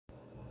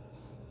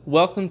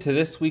Welcome to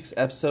this week's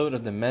episode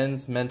of the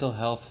Men's Mental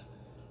Health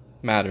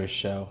Matters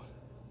Show.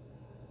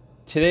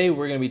 Today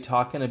we're going to be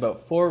talking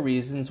about 4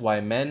 reasons why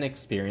men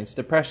experience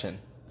depression.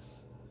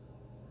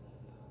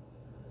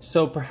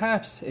 So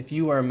perhaps if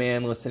you are a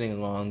man listening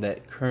along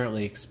that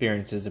currently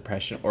experiences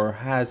depression or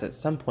has at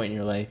some point in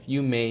your life,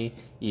 you may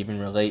even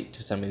relate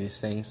to some of these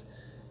things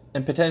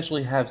and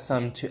potentially have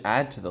some to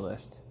add to the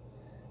list.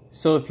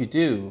 So if you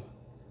do,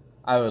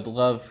 I would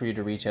love for you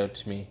to reach out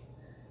to me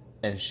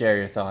and share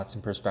your thoughts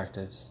and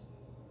perspectives.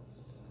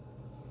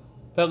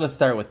 But let's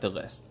start with the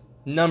list.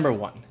 Number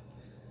 1.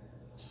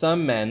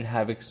 Some men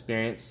have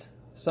experienced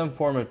some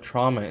form of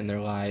trauma in their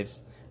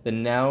lives that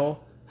now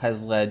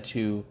has led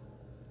to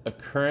a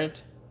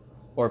current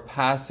or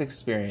past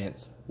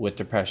experience with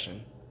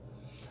depression.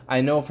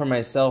 I know for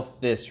myself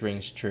this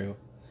rings true,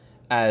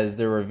 as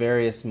there were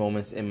various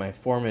moments in my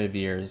formative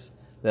years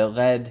that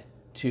led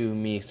to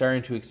me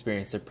starting to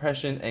experience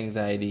depression,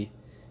 anxiety,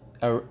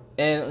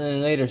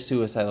 and later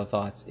suicidal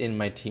thoughts in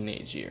my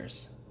teenage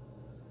years.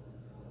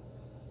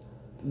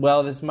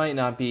 While this might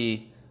not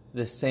be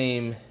the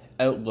same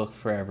outlook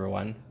for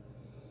everyone,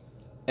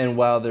 and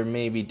while there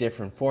may be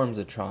different forms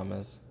of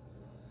traumas,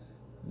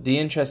 the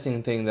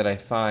interesting thing that I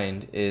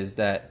find is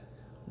that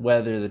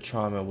whether the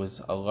trauma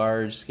was a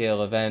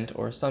large-scale event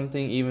or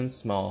something even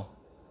small,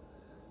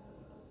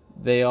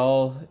 they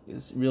all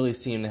really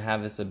seem to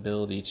have this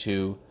ability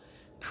to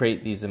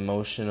create these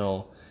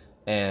emotional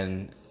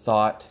and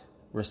thought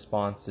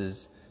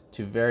responses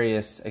to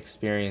various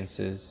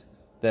experiences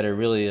that are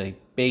really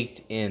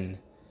baked in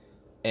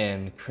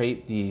and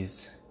create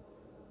these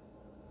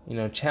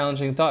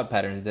challenging thought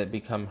patterns that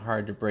become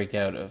hard to break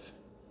out of.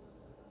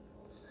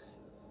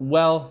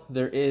 While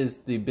there is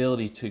the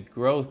ability to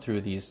grow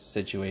through these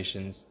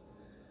situations,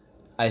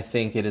 I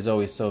think it is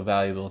always so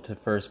valuable to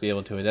first be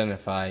able to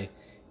identify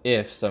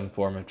if some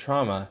form of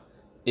trauma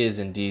is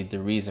indeed the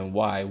reason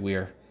why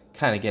we're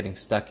kind of getting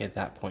stuck at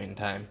that point in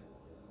time.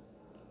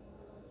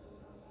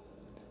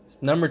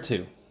 Number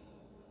 2.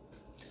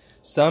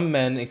 Some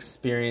men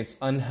experience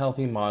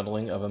unhealthy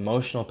modeling of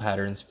emotional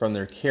patterns from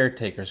their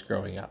caretakers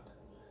growing up.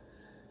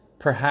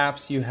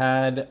 Perhaps you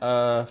had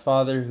a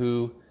father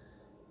who,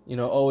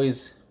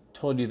 always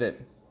told you that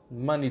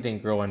money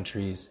didn't grow on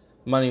trees.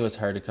 Money was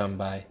hard to come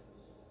by.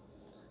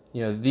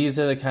 These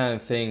are the kind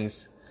of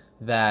things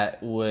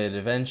that would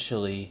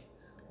eventually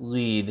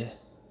lead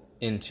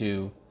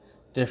into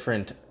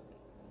different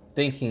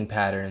thinking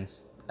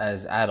patterns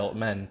as adult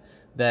men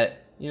that,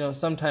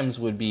 sometimes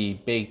would be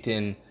baked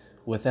in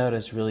without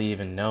us really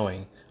even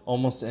knowing,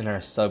 almost in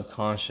our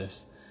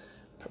subconscious.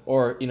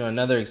 Or,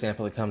 another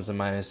example that comes to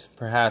mind is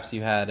perhaps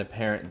you had a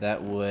parent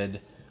that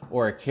would,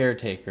 or a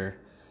caretaker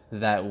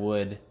that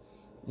would,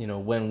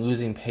 when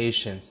losing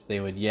patience, they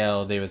would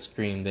yell, they would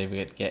scream, they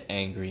would get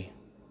angry.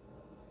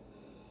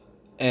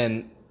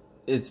 And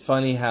it's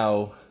funny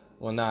how,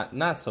 well,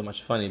 not so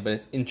much funny, but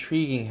it's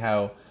intriguing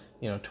how,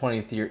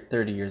 20,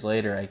 30 years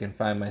later, I can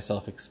find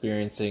myself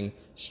experiencing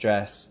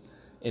stress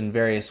in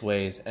various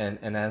ways, and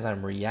as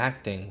I'm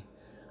reacting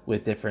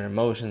with different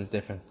emotions,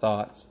 different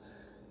thoughts,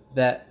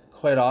 that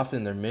quite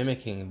often they're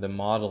mimicking the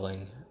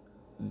modeling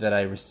that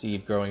I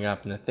received growing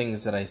up and the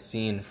things that I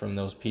seen from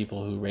those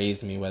people who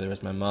raised me, whether it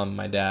was my mom,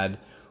 my dad,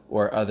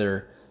 or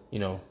other,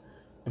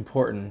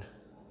 important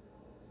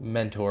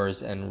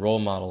mentors and role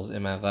models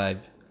in my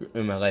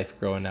life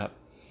growing up.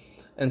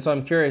 And so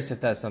I'm curious if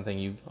that's something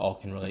you all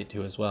can relate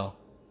to as well.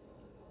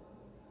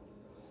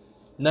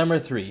 Number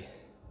 3.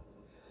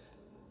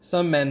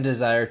 Some men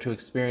desire to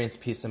experience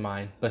peace of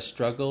mind, but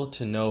struggle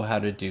to know how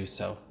to do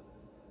so.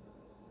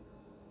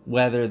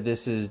 Whether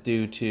this is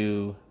due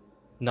to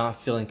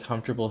not feeling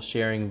comfortable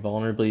sharing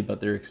vulnerably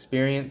about their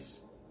experience,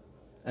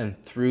 and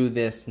through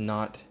this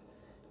not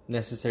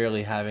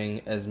necessarily having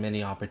as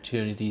many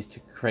opportunities to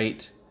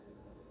create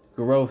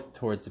growth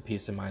towards the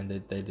peace of mind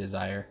that they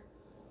desire.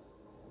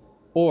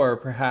 Or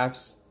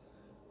perhaps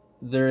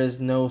there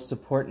is no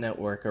support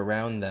network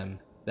around them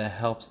that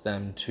helps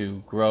them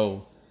to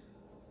grow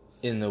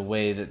in the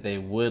way that they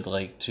would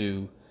like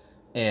to.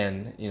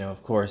 And,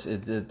 of course,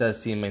 it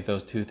does seem like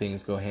those two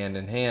things go hand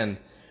in hand,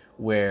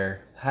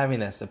 where having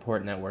that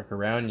support network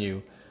around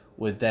you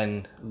would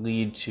then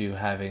lead to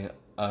having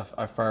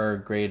a far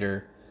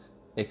greater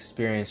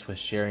experience with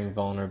sharing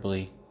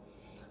vulnerably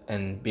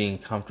and being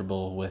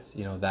comfortable with,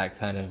 that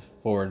kind of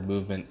forward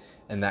movement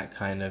and that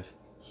kind of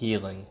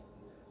healing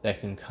that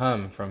can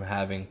come from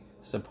having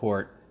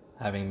support,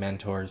 having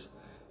mentors,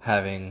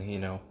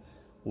 having,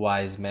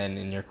 wise men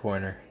in your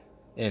corner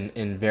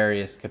in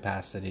various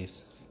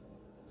capacities.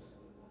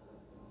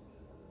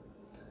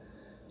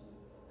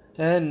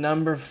 And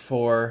number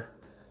 4,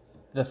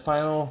 the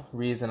final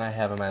reason I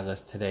have on my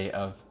list today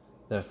of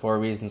the 4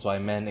 reasons why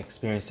men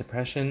experience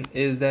depression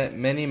is that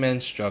many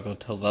men struggle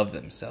to love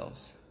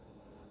themselves.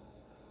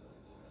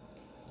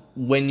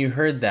 When you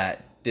heard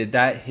that, did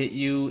that hit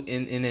you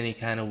in any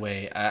kind of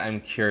way?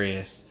 I'm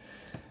curious.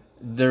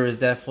 There's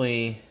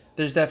definitely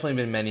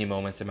been many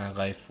moments in my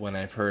life when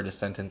I've heard a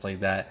sentence like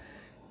that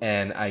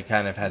and I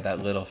kind of had that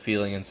little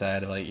feeling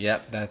inside of like,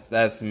 yep,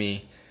 that's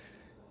me.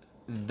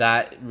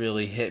 that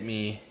really hit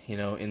me,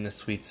 in the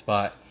sweet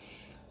spot.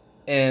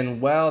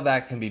 And while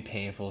that can be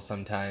painful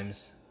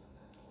sometimes,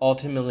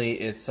 ultimately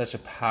it's such a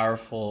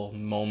powerful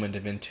moment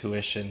of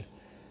intuition,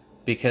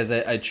 because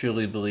I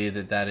truly believe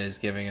that is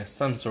giving us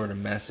some sort of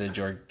message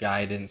or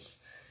guidance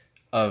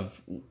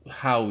of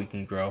how we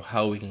can grow,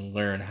 how we can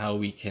learn, how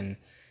we can,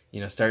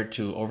 start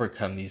to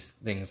overcome these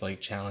things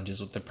like challenges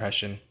with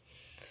depression.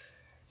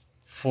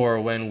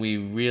 For when we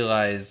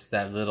realize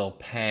that little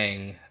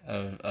pang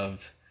of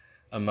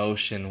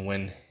emotion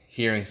when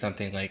hearing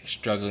something like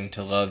struggling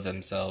to love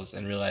themselves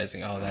and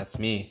realizing, oh, that's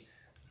me.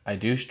 I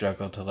do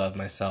struggle to love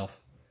myself.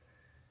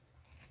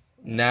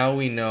 Now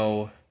we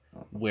know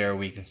where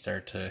we can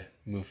start to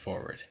move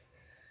forward.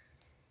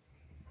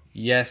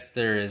 Yes,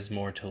 there is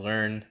more to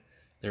learn.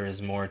 There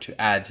is more to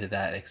add to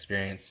that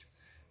experience.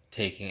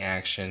 Taking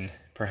action,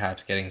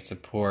 perhaps getting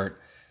support,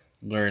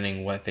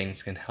 learning what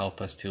things can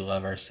help us to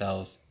love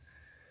ourselves.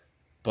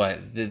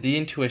 But the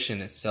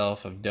intuition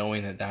itself of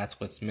knowing that that's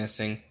what's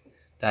missing,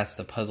 that's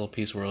the puzzle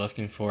piece we're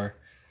looking for,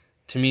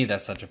 to me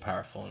that's such a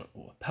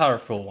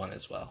powerful one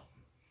as well.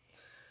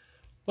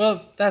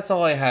 Well, that's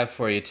all I have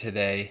for you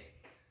today.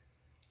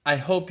 I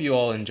hope you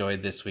all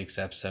enjoyed this week's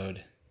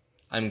episode.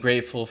 I'm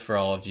grateful for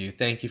all of you.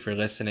 Thank you for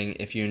listening.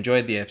 If you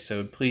enjoyed the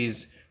episode,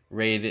 please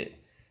rate it,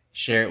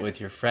 share it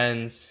with your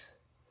friends.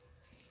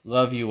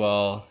 Love you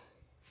all.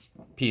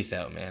 Peace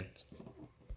out, man.